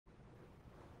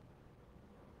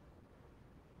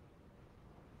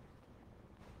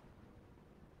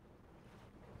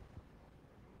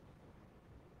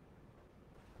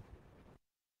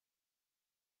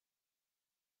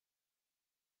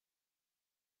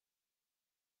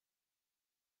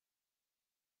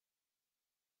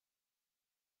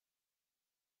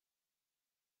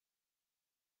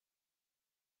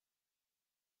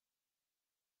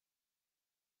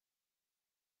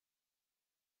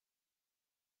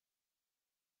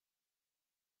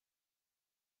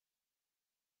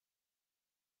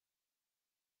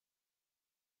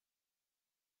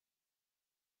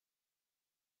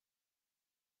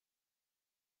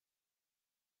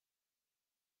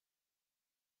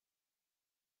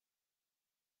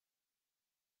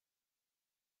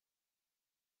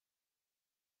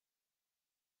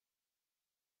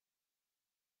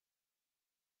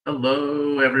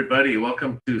Hello, everybody.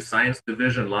 Welcome to Science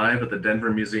Division Live at the Denver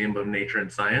Museum of Nature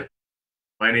and Science.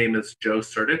 My name is Joe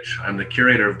Sertich. I'm the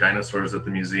curator of dinosaurs at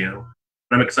the museum.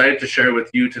 And I'm excited to share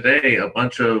with you today a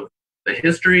bunch of the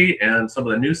history and some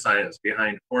of the new science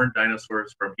behind horned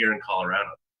dinosaurs from here in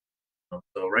Colorado.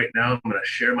 So right now, I'm going to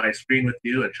share my screen with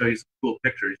you and show you some cool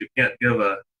pictures. You can't give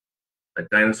a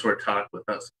dinosaur talk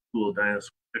without some cool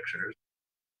dinosaur pictures.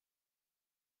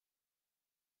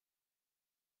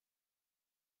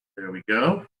 There we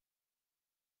go.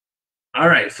 All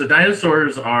right, so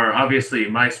dinosaurs are obviously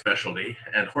my specialty,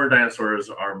 and horned dinosaurs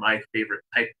are my favorite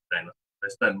type of dinosaur. I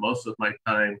spend most of my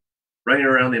time running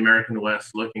around the American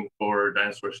West looking for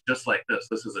dinosaurs just like this.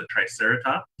 This is a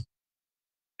Triceratops,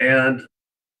 and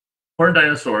horned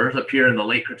dinosaurs appear in the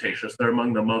late Cretaceous. They're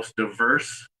among the most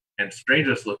diverse and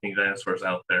strangest looking dinosaurs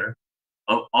out there.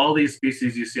 Of all these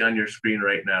species you see on your screen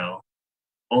right now,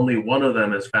 only one of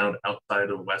them is found outside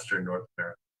of Western North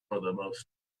America. One of the most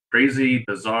crazy,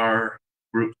 bizarre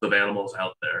groups of animals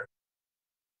out there.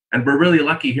 And we're really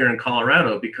lucky here in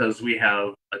Colorado because we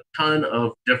have a ton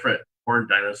of different horned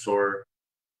dinosaur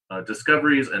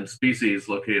discoveries and species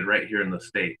located right here in the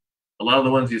state. A lot of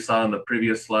the ones you saw in the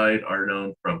previous slide are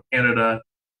known from Canada,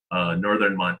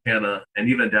 northern Montana, and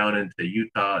even down into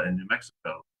Utah and New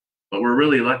Mexico. But we're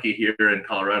really lucky here in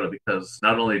Colorado because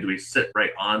not only do we sit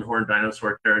right on horned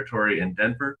dinosaur territory in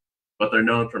Denver, but they're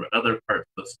known from other parts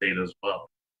of the state as well.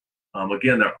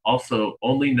 Again, they're also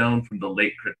only known from the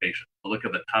late Cretaceous. So look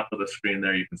at the top of the screen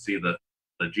there. You can see the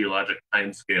geologic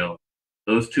time scale.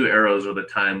 Those two arrows are the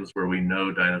times where we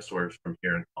know dinosaurs from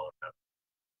here in Colorado.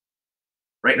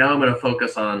 Right now, I'm going to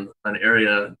focus on an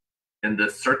area in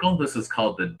this circle. This is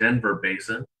called the Denver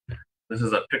Basin. This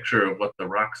is a picture of what the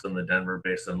rocks in the Denver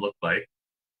Basin look like.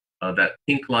 That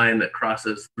pink line that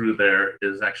crosses through there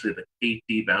is actually the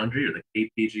KT boundary or the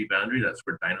KPG boundary. That's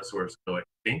where dinosaurs go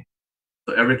extinct.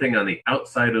 So everything on the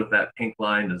outside of that pink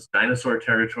line is dinosaur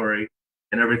territory,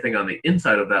 and everything on the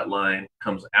inside of that line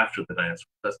comes after the dinosaurs.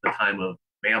 That's the time of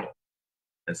mammal.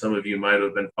 And some of you might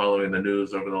have been following the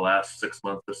news over the last 6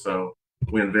 months or so.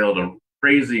 We unveiled a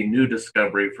crazy new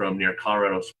discovery from near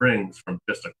Colorado Springs from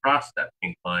just across that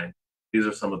pink line. These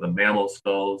are some of the mammal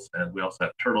skulls, and we also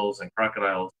have turtles and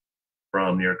crocodiles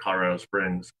from near Colorado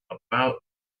Springs about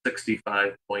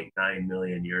 65.9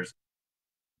 million years.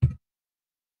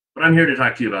 But I'm here to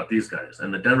talk to you about these guys,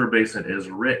 and the Denver Basin is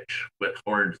rich with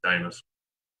horned dinosaurs.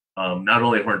 Not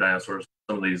only horned dinosaurs,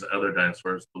 some of these other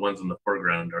dinosaurs, the ones in the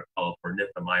foreground are called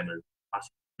ornithomimids,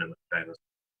 dinosaurs.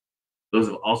 Those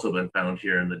have also been found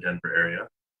here in the Denver area.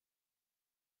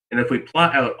 And if we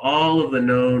plot out all of the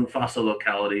known fossil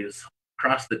localities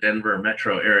across the Denver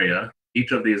metro area,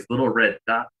 each of these little red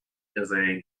dots is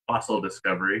a fossil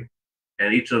discovery,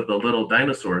 and each of the little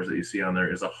dinosaurs that you see on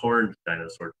there is a horned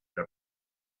dinosaur discovery.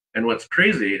 And what's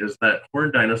crazy is that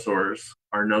horned dinosaurs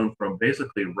are known from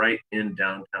basically right in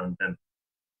downtown Denver.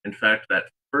 In fact, that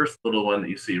first little one that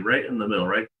you see right in the middle,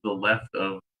 right to the left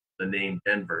of the name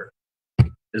Denver,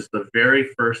 is the very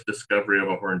first discovery of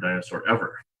a horned dinosaur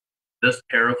ever. This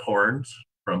pair of horns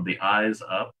from the eyes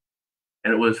up,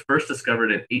 and it was first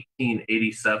discovered in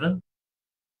 1887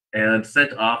 and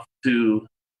sent off to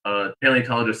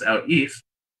paleontologists out east,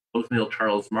 Othniel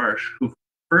Charles Marsh, who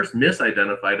first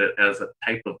misidentified it as a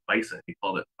type of bison. He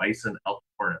called it bison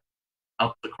alticornis.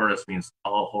 Alticornis means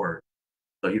tall horn.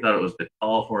 So he thought it was the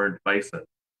tall horned bison.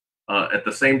 At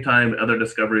the same time, other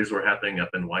discoveries were happening up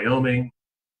in Wyoming,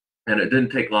 and it didn't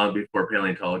take long before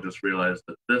paleontologists realized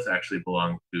that this actually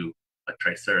belonged to a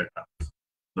Triceratops.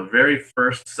 The very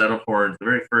first set of horns, the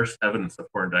very first evidence of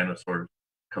horned dinosaurs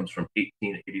comes from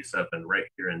 1887, right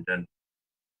here in Denver.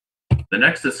 The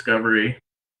next discovery,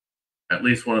 at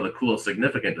least one of the coolest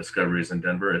significant discoveries in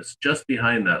Denver, is just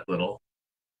behind that little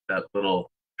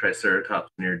Triceratops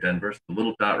near Denver, the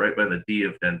little dot right by the D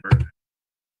of Denver.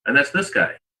 And that's this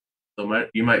guy. So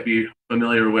you might be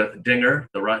familiar with Dinger,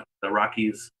 the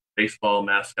Rockies baseball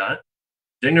mascot.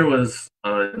 Dinger was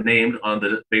named on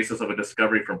the basis of a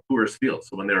discovery from Coors Field.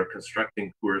 So when they were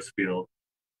constructing Coors Field,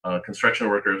 construction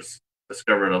workers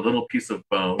discovered a little piece of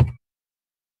bone.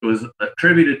 It was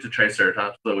attributed to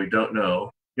Triceratops, though we don't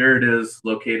know. Here it is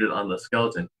located on the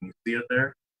skeleton. Can you see it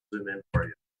there? Zoom in for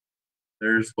you.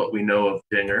 There's what we know of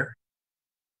Dinger.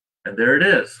 And there it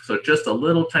is. So just a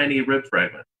little tiny rib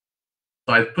fragment.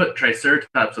 So I put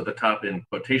Triceratops at the top in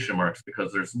quotation marks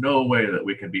because there's no way that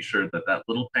we can be sure that that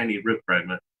little tiny rib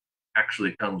fragment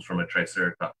actually comes from a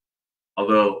Triceratops.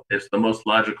 Although it's the most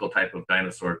logical type of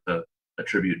dinosaur to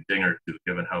attribute Dinger to,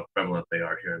 given how prevalent they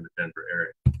are here in the Denver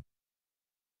area.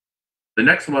 The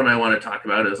next one I want to talk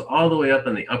about is all the way up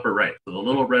in the upper right. So the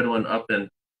little red one up in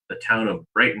the town of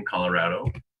Brighton, Colorado.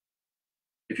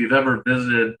 If you've ever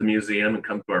visited the museum and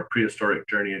come to our prehistoric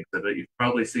journey exhibit, you've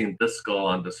probably seen this skull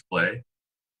on display.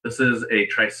 This is a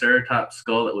Triceratops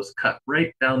skull that was cut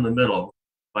right down the middle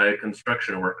by a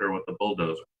construction worker with a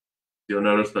bulldozer. You'll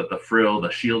notice that the frill, the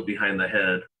shield behind the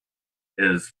head,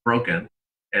 is broken,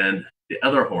 and the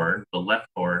other horn, the left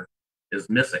horn, is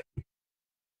missing.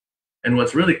 And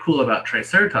what's really cool about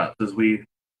Triceratops is we've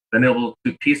been able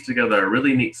to piece together a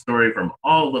really neat story from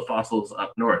all the fossils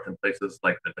up north in places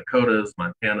like the Dakotas,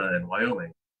 Montana, and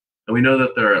Wyoming. And we know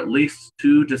that there are at least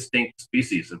two distinct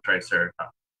species of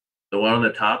Triceratops. The one on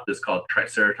the top is called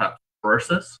Triceratops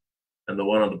versus, and the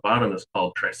one on the bottom is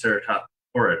called Triceratops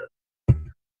horridus.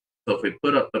 So if we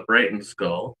put up the Brighton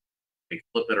skull, we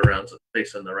flip it around so it's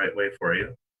facing the right way for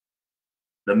you.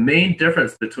 The main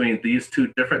difference between these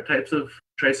two different types of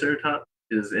Triceratops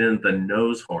is in the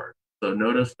nose horn. So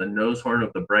notice the nose horn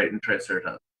of the Brighton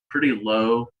Triceratops, pretty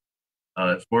low.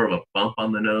 It's more of a bump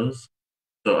on the nose.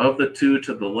 So of the two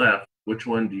to the left, which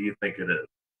one do you think it is?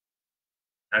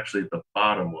 Actually, the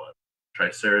bottom one,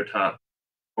 Triceratops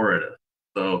horridus.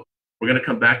 So we're going to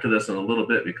come back to this in a little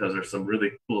bit because there's some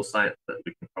really cool science that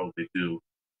we can probably do,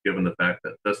 given the fact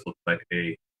that this looks like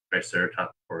a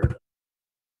Triceratops horridus.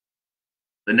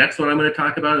 The next one I'm going to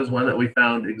talk about is one that we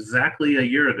found exactly a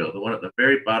year ago, the one at the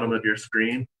very bottom of your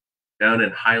screen, down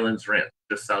in Highlands Ranch,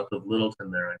 just south of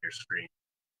Littleton there on your screen.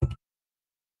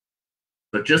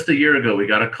 So just a year ago, we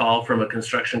got a call from a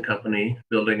construction company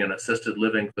building an assisted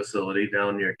living facility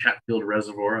down near Chatfield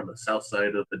Reservoir on the south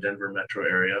side of the Denver metro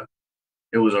area.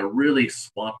 It was a really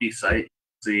swampy site.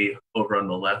 See over on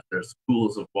the left, there's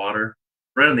pools of water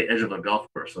right on the edge of a golf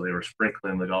course. So they were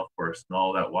sprinkling the golf course and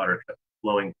all that water kept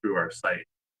flowing through our site.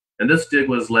 And this dig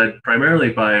was led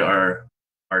primarily by our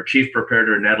chief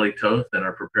preparator, Natalie Toth, and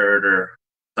our preparator,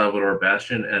 Salvador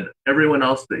Bastian, and everyone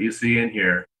else that you see in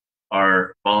here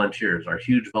are volunteers. Our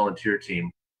huge volunteer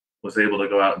team was able to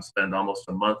go out and spend almost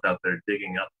a month out there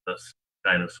digging up this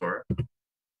dinosaur.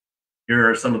 Here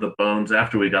are some of the bones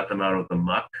after we got them out of the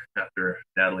muck, after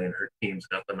Natalie and her teams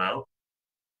got them out.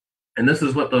 And this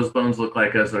is what those bones look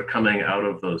like as they're coming out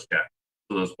of those jackets.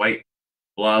 So those white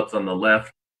blobs on the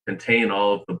left contain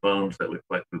all of the bones that we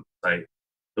collected at the site.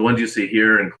 The ones you see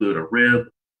here include a rib,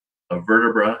 a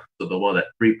vertebra. So the one, that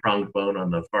three-pronged bone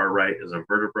on the far right is a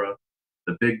vertebra.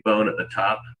 The big bone at the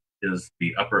top is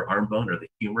the upper arm bone, or the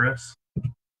humerus.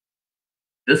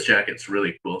 This jacket's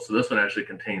really cool. So this one actually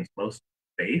contains most of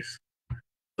the face.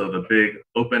 So the big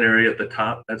open area at the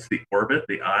top, that's the orbit,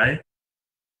 the eye.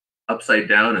 Upside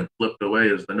down and flipped away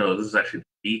is the nose. This is actually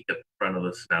the beak at the front of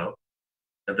the snout.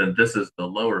 And then this is the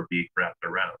lower beak wrapped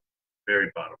around, very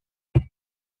bottom.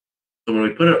 So when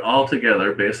we put it all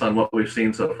together, based on what we've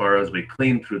seen so far as we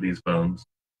clean through these bones,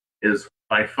 is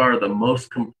by far the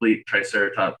most complete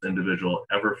Triceratops individual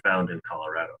ever found in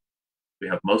Colorado. We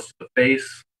have most of the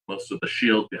face, most of the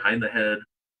shield behind the head,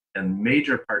 and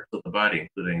major parts of the body,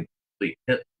 including complete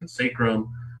hip and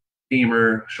sacrum,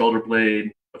 femur, shoulder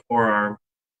blade, the forearm.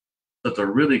 So it's a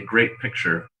really great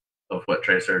picture of what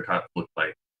Triceratops looked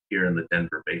like here in the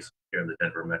Denver Basin, here in the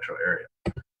Denver metro area.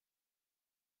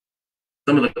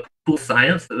 Some of the cool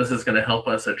science that this is going to help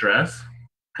us address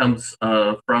comes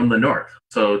from the north.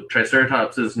 So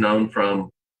Triceratops is known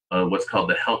from what's called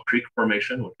the Hell Creek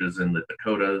Formation, which is in the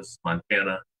Dakotas,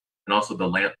 Montana, and also the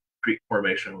Lamp Creek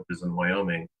Formation, which is in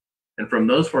Wyoming. And from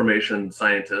those formations,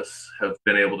 scientists have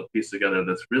been able to piece together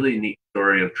this really neat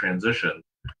story of transition,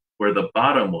 where the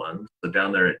bottom one, so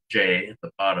down there at J, at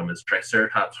the bottom is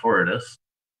Triceratops horridus,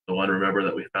 the one, remember,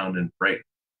 that we found in Brighton.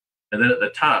 And then at the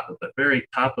top, at the very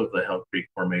top of the Hell Creek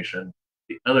Formation,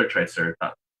 the other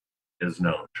Triceratops is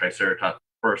known, Triceratops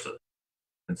versus.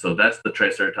 And so that's the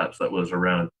Triceratops that was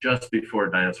around just before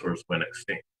dinosaurs went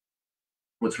extinct.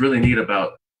 What's really neat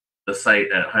about the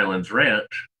site at Highlands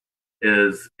Ranch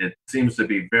is it seems to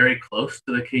be very close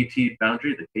to the KT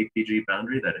boundary, the KPG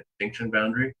boundary, that extinction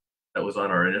boundary that was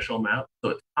on our initial map.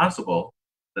 So it's possible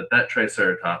that that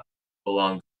Triceratops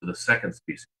belongs to the second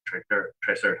species,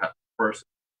 Triceratops versus.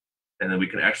 And then we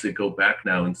can actually go back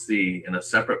now and see in a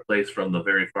separate place from the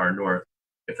very far north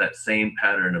if that same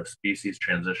pattern of species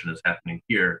transition is happening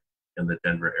here in the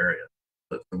Denver area.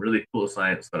 So it's some really cool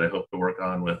science that I hope to work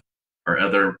on with our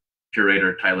other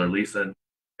curator, Tyler Leeson,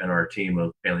 and our team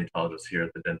of paleontologists here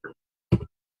at the Denver.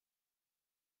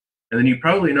 And then you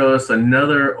probably notice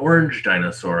another orange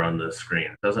dinosaur on the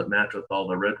screen. It doesn't match with all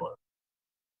the red ones.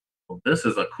 Well, this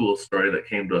is a cool story that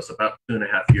came to us about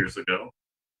 2.5 years ago.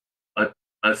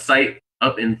 A site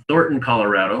up in Thornton,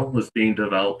 Colorado was being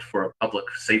developed for a public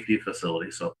safety facility,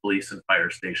 so a police and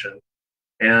fire station.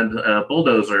 And a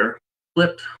bulldozer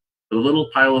flipped the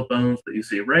little pile of bones that you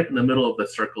see right in the middle of the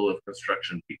circle of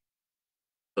construction people.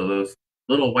 So those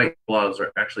little white blobs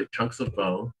are actually chunks of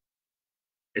bone.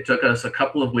 It took us a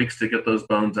couple of weeks to get those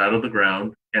bones out of the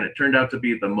ground, and it turned out to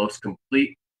be the most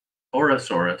complete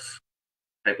Torosaurus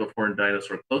type of horned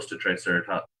dinosaur close to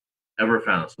Triceratops ever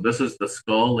found. So this is the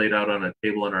skull laid out on a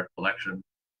table in our collection.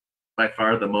 By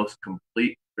far the most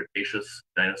complete Cretaceous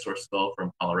dinosaur skull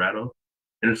from Colorado,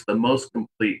 and it's the most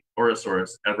complete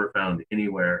Torosaurus ever found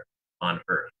anywhere on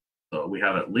Earth. So we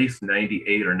have at least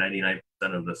 98 or 99%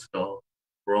 of the skull.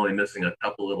 We're only missing a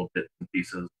couple little bits and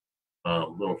pieces,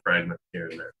 little fragments here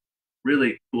and there.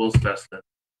 Really cool specimen.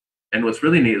 And what's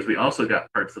really neat is we also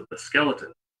got parts of the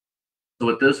skeleton. So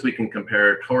with this, we can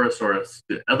compare Torosaurus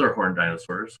to other horned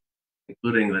dinosaurs,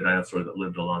 including the dinosaur that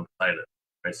lived alongside it,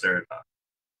 Triceratops.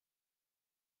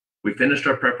 We finished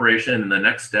our preparation, and the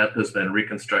next step has been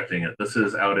reconstructing it. This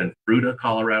is out in Fruita,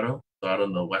 Colorado, so out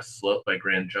on the west slope by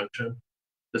Grand Junction.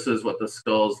 This is what the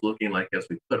skull is looking like as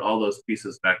we put all those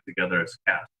pieces back together as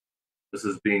cast. This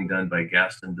is being done by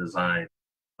Gaston Design,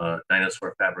 a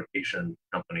dinosaur fabrication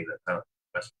company that's out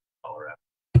in western Colorado.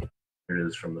 Here it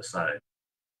is from the side.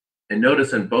 And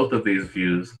notice in both of these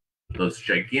views, those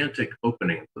gigantic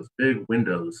openings, those big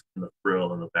windows in the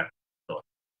frill and the back of the skull.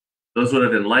 Those would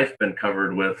have in life been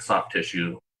covered with soft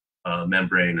tissue,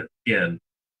 membrane, and skin,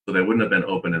 so they wouldn't have been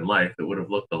open in life. It would have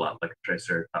looked a lot like a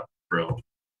Triceratops frill.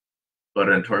 But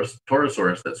in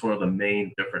Torosaurus, that's one of the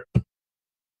main differences.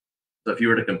 So if you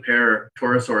were to compare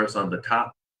Torosaurus on the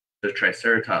top to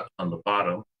Triceratops on the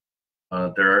bottom,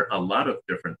 there are a lot of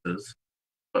differences.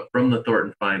 But from the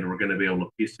Thornton find, we're going to be able to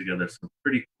piece together some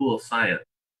pretty cool science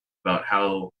about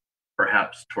how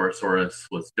perhaps Torosaurus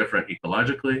was different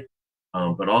ecologically,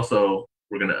 but also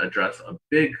we're going to address a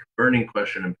big burning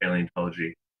question in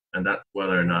paleontology, and that's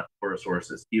whether or not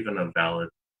Torosaurus is even a valid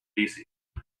species.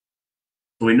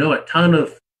 So we know a ton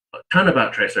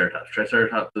about Triceratops.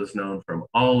 Triceratops is known from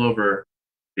all over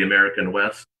the American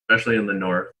West, especially in the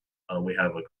north. We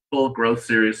have a full growth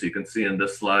series, so you can see in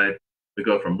this slide, we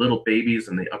go from little babies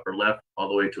in the upper left all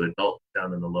the way to adults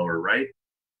down in the lower right.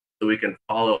 So we can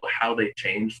follow how they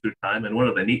change through time. And one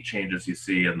of the neat changes you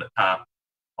see in the top,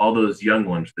 all those young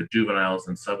ones, the juveniles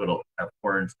and subadults, have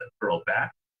horns that curl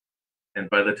back. And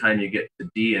by the time you get to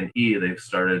D and E, they've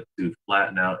started to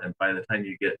flatten out. And by the time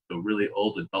you get to really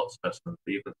old adult specimens,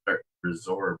 they even start to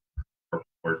resorb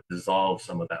or dissolve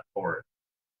some of that horn,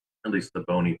 at least the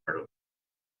bony part of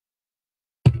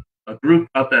it. A group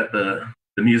up at the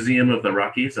Museum of the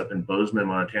Rockies up in Bozeman,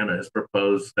 Montana, has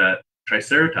proposed that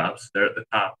Triceratops, there at the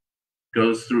top,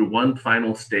 goes through one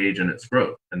final stage in its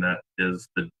growth, and that is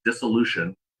the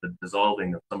dissolution, the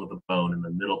dissolving of some of the bone in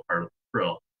the middle part of the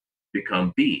frill,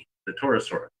 become B, the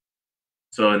Torosaurus.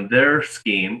 So in their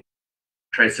scheme,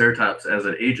 Triceratops, as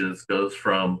it ages, goes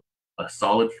from a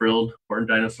solid frilled horned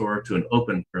dinosaur to an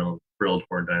open frilled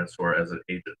horned dinosaur as it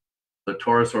ages. The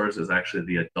Torosaurus is actually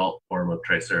the adult form of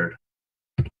Triceratops.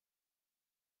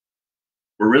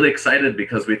 We're really excited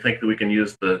because we think that we can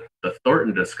use the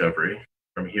Thornton discovery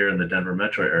from here in the Denver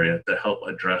metro area to help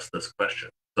address this question.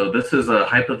 So this is a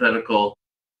hypothetical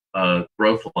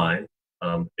growth line.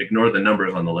 Ignore the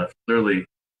numbers on the left. Clearly,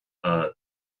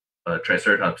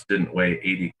 Triceratops didn't weigh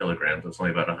 80 kilograms. It's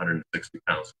only about 160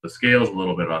 pounds. The scale is a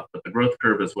little bit off, but the growth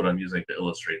curve is what I'm using to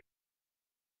illustrate.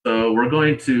 So we're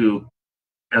going to,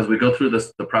 as we go through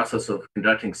the process of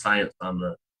conducting science on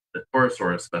the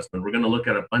Torosaurus specimen, we're going to look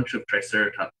at a bunch of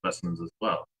Triceratops specimens as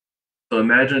well. So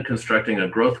imagine constructing a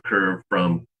growth curve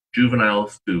from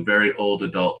juveniles to very old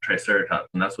adult Triceratops,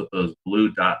 and that's what those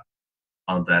blue dots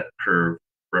on that curve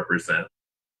represent.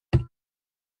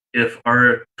 If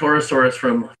our Torosaurus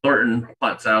from Thornton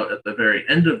plots out at the very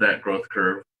end of that growth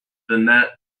curve, then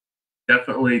that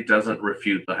definitely doesn't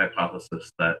refute the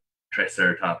hypothesis that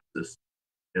Triceratops is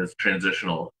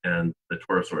transitional and the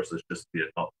Torosaurus is just the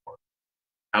adult form.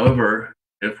 However,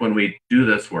 if when we do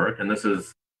this work, and this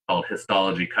is called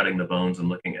histology, cutting the bones and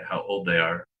looking at how old they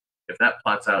are, if that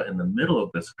plots out in the middle of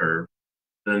this curve,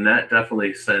 then that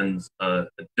definitely sends a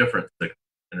different signal,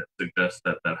 and it suggests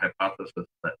that that hypothesis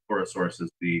that Torosaurus is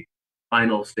the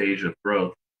final stage of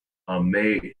growth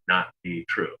may not be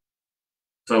true.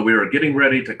 So we were getting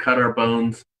ready to cut our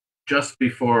bones just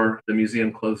before the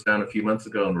museum closed down a few months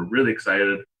ago, and we're really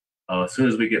excited. As soon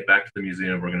as we get back to the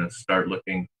museum, we're going to start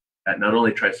looking at not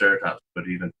only Triceratops, but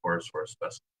even Torosaurus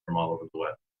specimens from all over the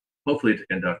West, hopefully to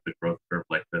conduct a growth curve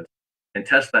like this and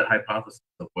test that hypothesis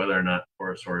of whether or not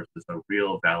Torosaurus is a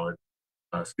real valid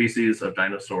species of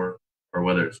dinosaur, or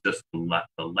whether it's just the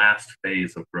last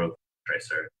phase of growth of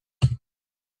Triceratops.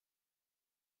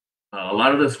 A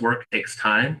lot of this work takes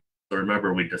time. So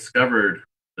remember, we discovered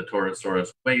the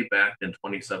Torosaurus way back in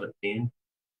 2017.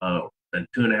 Been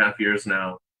 2.5 years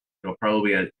now. it'll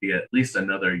probably be at least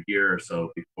another year or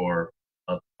so before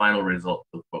the final results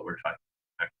of what we're talking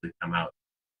about actually come out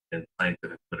in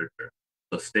scientific literature.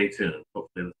 So stay tuned.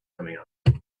 Hopefully this is coming up.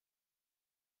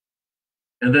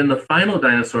 And then the final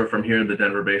dinosaur from here in the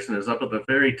Denver Basin is up at the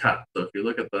very top. So if you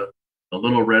look at the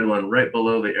little red one right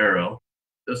below the arrow,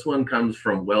 this one comes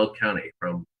from Weld County,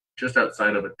 from just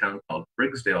outside of a town called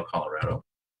Briggsdale, Colorado.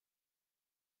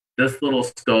 This little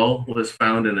skull was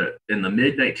found in the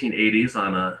mid 1980s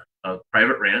on a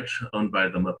private ranch owned by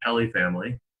the Mapelli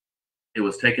family. It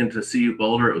was taken to CU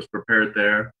Boulder. It was prepared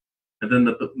there. And then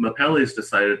the Mapellis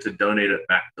decided to donate it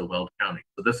back to Weld County.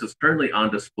 So this is currently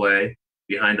on display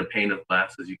behind a pane of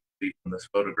glass, as you can see from this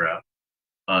photograph,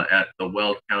 at the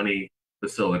Weld County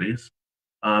facilities.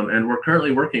 And we're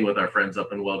currently working with our friends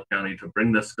up in Weld County to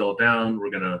bring this skull down.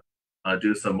 We're going to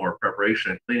do some more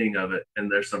preparation and cleaning of it.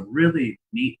 And there's some really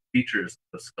neat features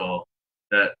of the skull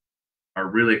that are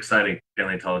really exciting to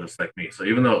paleontologists like me. So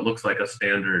even though it looks like a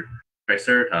standard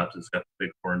Triceratops, it's got the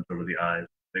big horns over the eyes,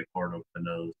 big horn over the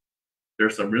nose. There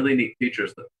are some really neat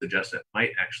features that suggest it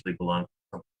might actually belong to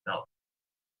something else.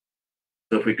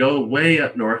 So if we go way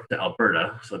up north to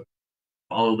Alberta, so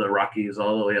follow the Rockies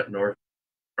all the way up north,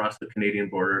 across the Canadian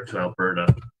border to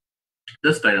Alberta,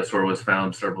 this dinosaur was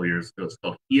found several years ago. It's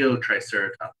called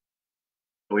Eotriceratops.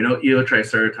 We know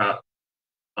Eotriceratops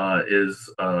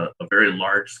is a very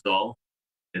large skull.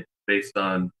 It's based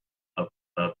on a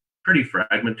pretty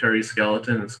fragmentary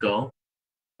skeleton and skull,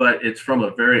 but it's from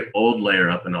a very old layer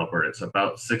up in Alberta. It's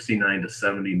about 69 to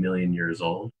 70 million years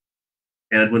old.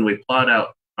 And when we plot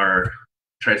out our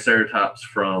Triceratops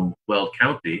from Weld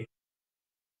County,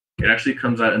 it actually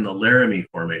comes out in the Laramie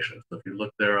Formation. So if you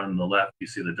look there on the left, you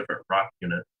see the different rock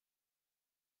units.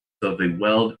 So the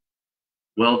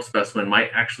Weld specimen might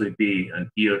actually be an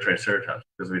Eotriceratops,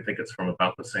 because we think it's from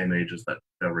about the same age as that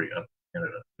discovery up in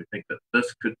Canada. We think that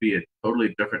this could be a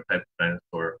totally different type of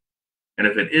dinosaur. And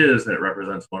if it is, then it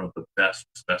represents one of the best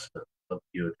specimens of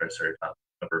Eotriceratops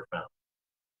ever found.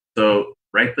 So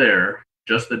right there,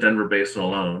 just the Denver Basin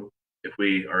alone, if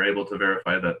we are able to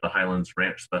verify that the Highlands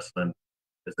Ranch specimen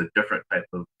is a different type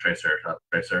of Triceratops,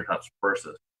 Triceratops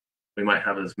bursus, we might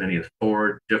have as many as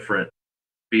 4 different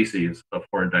species of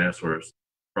horned dinosaurs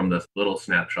from this little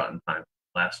snapshot in time,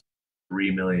 the last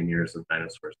 3 million years of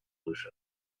dinosaurs evolution.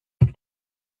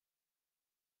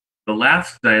 The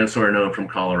last dinosaur known from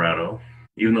Colorado,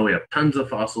 even though we have tons of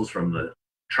fossils from the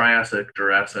Triassic,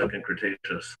 Jurassic, and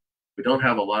Cretaceous, we don't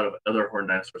have a lot of other horned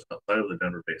dinosaurs outside of the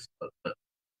Denver Basin. But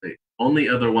the only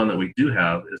other one that we do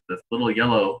have is this little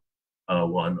yellow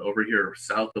one over here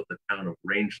south of the town of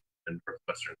Rangeley in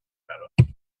northwestern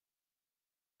Colorado.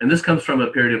 And this comes from a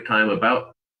period of time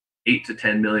about 8 to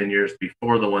 10 million years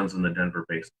before the ones in the Denver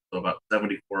Basin, so about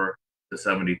 74 to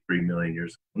 73 million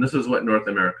years. And this is what North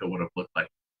America would have looked like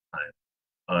at the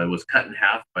time. It was cut in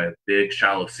half by a big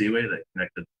shallow seaway that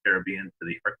connected the Caribbean to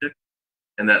the Arctic.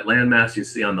 And that landmass you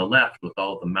see on the left with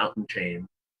all the mountain chains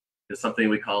is something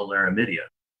we call Laramidia.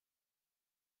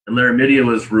 And Laramidia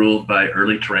was ruled by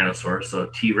early tyrannosaurs, so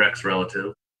a T-Rex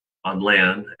relative, on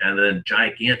land, and then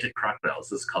gigantic crocodiles.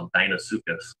 This is called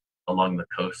Deinosuchus along the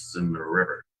coasts and the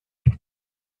river.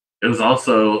 It was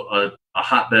also a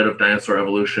hotbed of dinosaur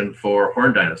evolution for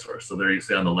horned dinosaurs. So there you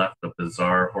see on the left a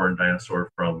bizarre horned dinosaur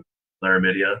from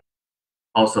Laramidia.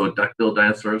 Also duck-billed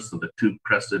dinosaurs, so the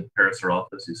tube-crested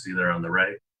Parasaurolophus you see there on the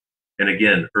right. And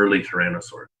again, early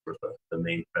tyrannosaurs were the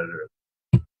main predators.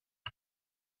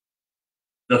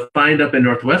 The find up in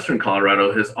northwestern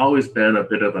Colorado has always been a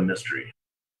bit of a mystery.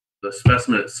 The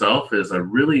specimen itself is a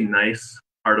really nice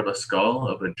part of a skull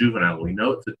of a juvenile. We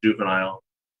know it's a juvenile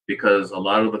because a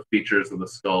lot of the features of the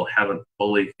skull haven't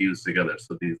fully fused together.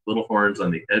 So these little horns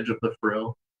on the edge of the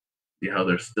frill, see how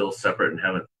they're still separate and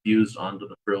haven't fused onto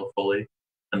the frill fully.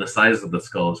 And the size of the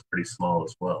skull is pretty small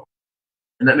as well.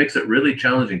 And that makes it really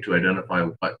challenging to identify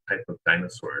what type of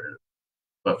dinosaur it is.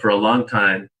 But for a long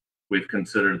time, we've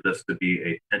considered this to be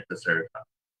a Pentaceratops.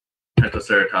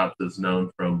 Pentaceratops is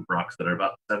known from rocks that are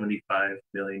about 75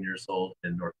 million years old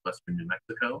in northwestern New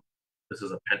Mexico. This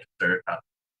is a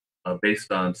Pentaceratops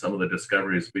based on some of the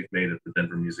discoveries we've made at the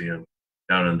Denver Museum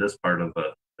down in this part of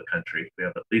the country. We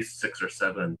have at least 6 or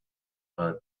 7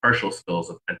 partial skulls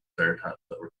of Pentaceratops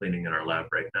that we're cleaning in our lab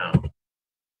right now.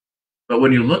 But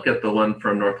when you look at the one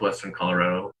from northwestern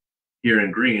Colorado, here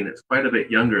in green, it's quite a bit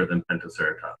younger than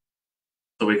Pentaceratops.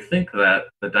 So we think that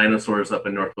the dinosaurs up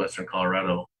in northwestern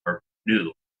Colorado are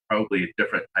new, probably a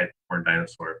different type of horned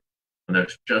dinosaur, and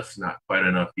there's just not quite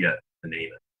enough yet to name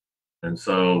it. And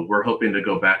so we're hoping to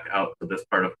go back out to this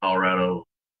part of Colorado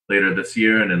later this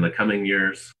year and in the coming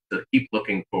years to keep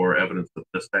looking for evidence of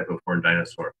this type of horned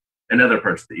dinosaur and other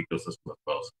parts of the ecosystem as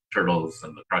well. So turtles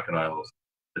and the crocodiles,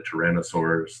 the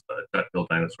tyrannosaurs, the duck-billed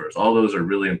dinosaurs, all those are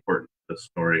really important to the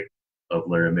story of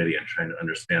Laramidia and trying to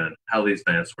understand how these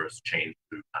dinosaurs change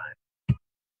through time.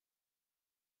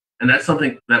 And that's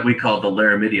something that we call the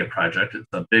Laramidia Project. It's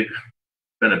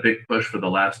been a big push for the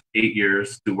last 8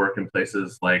 years to work in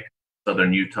places like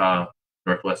southern Utah,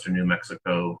 northwestern New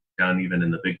Mexico, down even in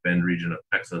the Big Bend region of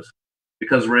Texas,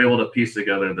 because we're able to piece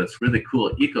together this really cool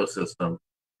ecosystem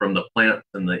from the plants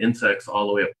and the insects all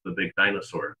the way up to the big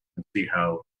dinosaurs, and see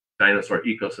how dinosaur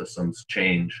ecosystems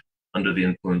change under the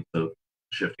influence of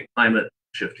shifting climate,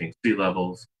 shifting sea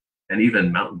levels, and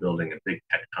even mountain building and big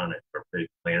tectonic or big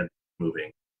land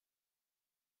moving.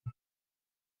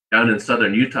 Down in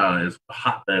southern Utah is a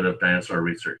hotbed of dinosaur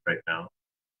research right now.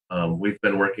 We've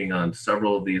been working on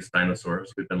several of these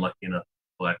dinosaurs. We've been lucky enough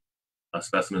to collect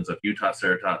specimens of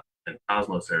Utahoceratops and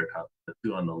Cosmoceratops, the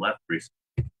two on the left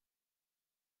recently.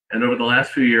 And over the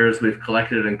last few years, we've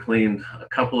collected and cleaned a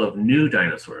couple of new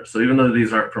dinosaurs. So even though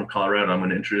these aren't from Colorado, I'm going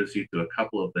to introduce you to a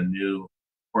couple of the new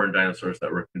horned dinosaurs that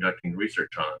we're conducting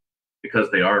research on, because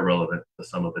they are relevant to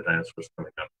some of the dinosaurs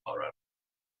coming out of Colorado.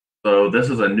 So this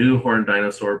is a new horned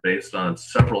dinosaur based on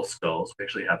several skulls. We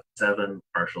actually have 7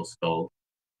 partial skulls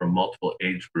from multiple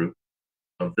age groups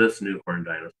of this new horned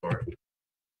dinosaur.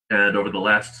 And over the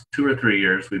last 2 or 3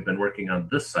 years, we've been working on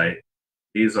this site.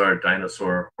 These are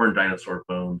horned dinosaur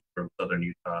bones from southern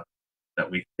Utah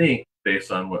that we think,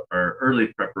 based on what our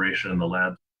early preparation in the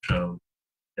lab shown,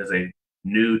 is a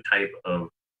new type of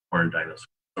horned dinosaur.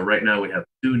 So right now we have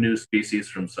 2 new species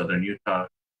from southern Utah,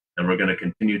 and we're going to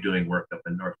continue doing work up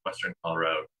in northwestern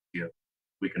Colorado to see if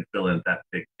we can fill in that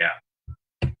big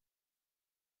gap.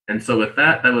 And so with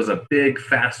that, that was a big,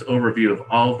 fast overview of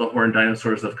all of the horned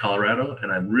dinosaurs of Colorado,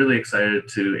 and I'm really excited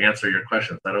to answer your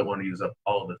questions. I don't want to use up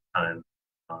all of this time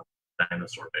on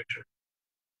dinosaur picture.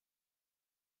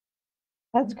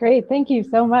 That's great. Thank you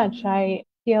so much. I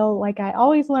feel like I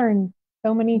always learn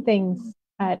so many things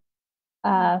at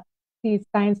these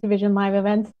Science Division live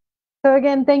events. So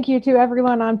again, thank you to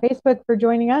everyone on Facebook for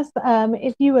joining us.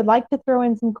 If you would like to throw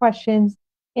in some questions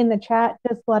in the chat,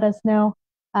 just let us know.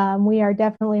 We are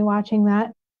definitely watching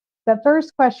that. The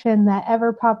first question that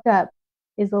ever popped up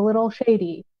is a little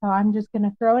shady, so I'm just going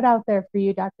to throw it out there for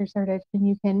you, Dr. Sertich, and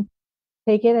you can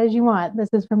take it as you want. This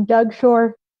is from Doug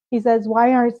Shore. He says,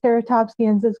 why aren't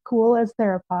ceratopsians as cool as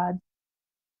theropods?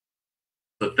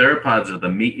 The theropods are the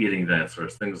meat-eating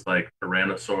dinosaurs, things like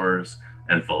tyrannosaurs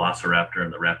and velociraptor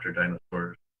and the raptor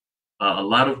dinosaurs. A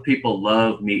lot of people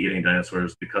love meat-eating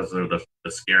dinosaurs because they're the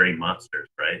scary monsters,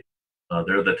 right?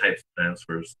 They're the types of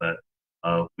dinosaurs that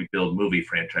we build movie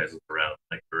franchises around,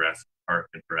 like Jurassic Park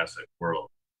and Jurassic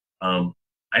World.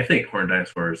 I think horned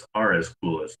dinosaurs are as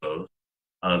cool as those.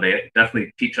 They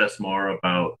definitely teach us more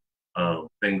about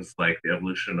things like the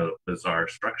evolution of bizarre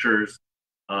structures,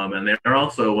 and they're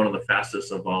also one of the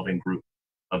fastest evolving group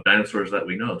of dinosaurs that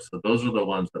we know. So those are the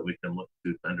ones that we can look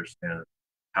to understand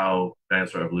how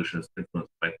dinosaur evolution is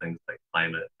influenced by things like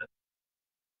climate.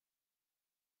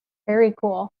 Very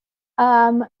cool.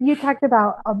 You talked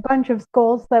about a bunch of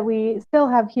skulls that we still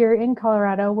have here in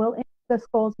Colorado. Will any of the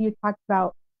skulls you talked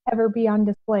about ever be on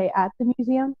display at the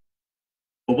museum?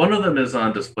 Well, one of them is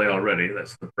on display already.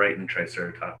 That's the Brighton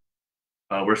Triceratops.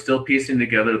 We're still piecing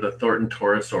together the Thornton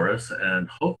Torosaurs, and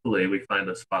hopefully we find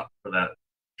a spot for that,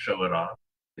 show it off.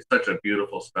 It's such a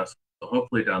beautiful specimen, so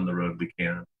hopefully down the road we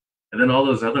can. And then all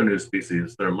those other new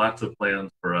species, there are lots of plans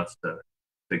for us to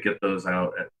get those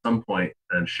out at some point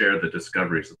and share the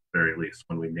discoveries at the very least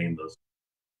when we name those.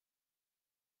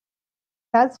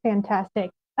 That's fantastic.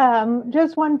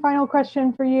 Just one final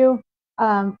question for you.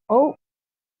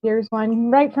 Here's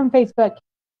one right from Facebook.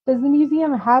 Does the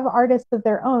museum have artists of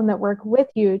their own that work with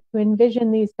you to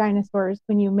envision these dinosaurs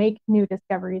when you make new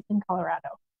discoveries in Colorado?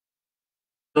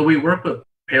 So we work with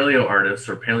paleo artists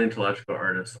or paleontological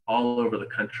artists all over the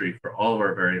country for all of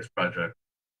our various projects.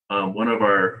 One of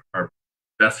our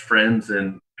best friends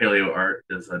in paleo art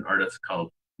is an artist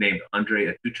named Andrei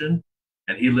Atuchin,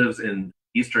 and he lives in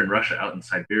Eastern Russia, out in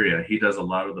Siberia. He does a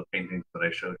lot of the paintings that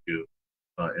I showed you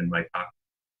in my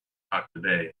talk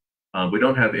today. We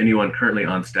don't have anyone currently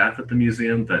on staff at the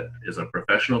museum that is a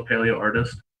professional paleo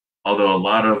artist, although a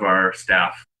lot of our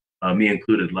staff, me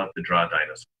included, love to draw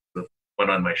dinosaurs. The one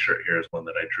on my shirt here is one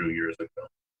that I drew years ago.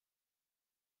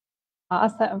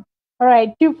 Awesome. All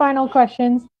right, 2 final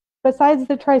questions. Besides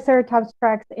the Triceratops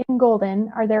tracks in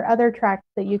Golden, are there other tracks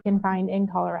that you can find in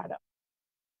Colorado?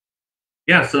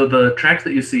 Yeah, so the tracks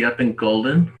that you see up in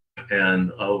Golden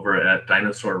and over at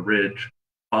Dinosaur Ridge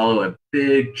follow a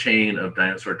big chain of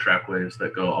dinosaur trackways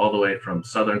that go all the way from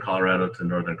southern Colorado to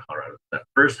northern Colorado. That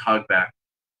first hogback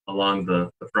along the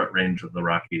front range of the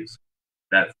Rockies.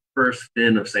 That first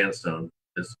fin of sandstone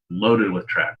is loaded with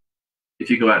tracks. If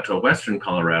you go out to western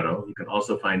Colorado, you can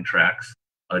also find tracks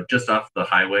just off the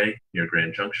highway near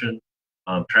Grand Junction.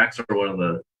 Tracks are one of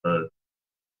the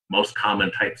most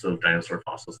common types of dinosaur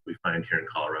fossils we find here in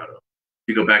Colorado. If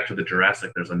you go back to the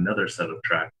Jurassic, there's another set of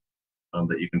tracks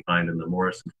that you can find in the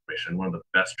Morrison Formation. One of the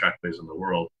best trackways in the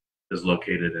world is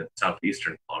located in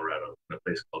southeastern Colorado in a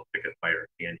place called Picket Fire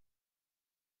Canyon.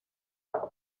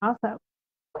 Awesome.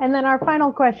 And then our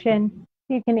final question,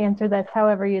 you can answer this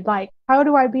however you'd like. How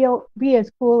do I be as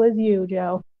cool as you,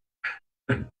 Joe?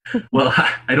 Well,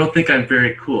 I don't think I'm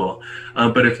very cool,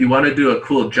 but if you want to do a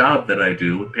cool job that I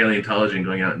do with paleontology and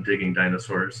going out and digging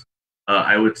dinosaurs,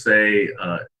 I would say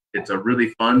it's a really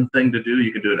fun thing to do.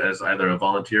 You can do it as either a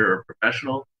volunteer or a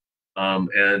professional,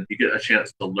 and you get a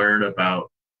chance to learn about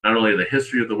not only the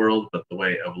history of the world, but the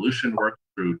way evolution works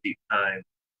through deep time,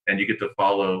 and you get to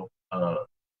follow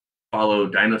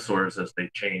dinosaurs as they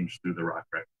change through the rock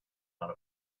record.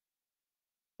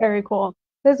 Very cool.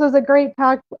 This was a great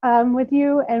talk with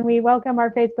you, and we welcome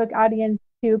our Facebook audience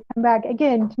to come back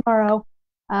again tomorrow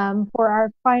for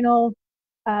our final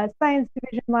Science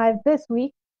Division Live this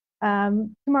week.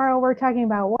 Tomorrow we're talking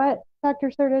about what, Dr.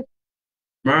 Sirtis?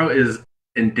 Tomorrow is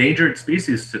Endangered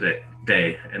Species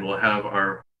Day, and we'll have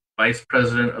our Vice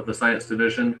President of the Science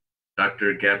Division,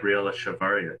 Dr. Gabriela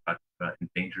Chavaria, talking about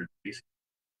endangered species.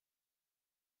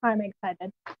 I'm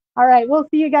excited. All right, we'll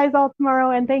see you guys all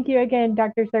tomorrow, and thank you again,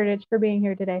 Dr. Sirtis, for being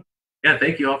here today. Yeah,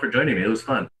 thank you all for joining me. It was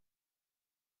fun.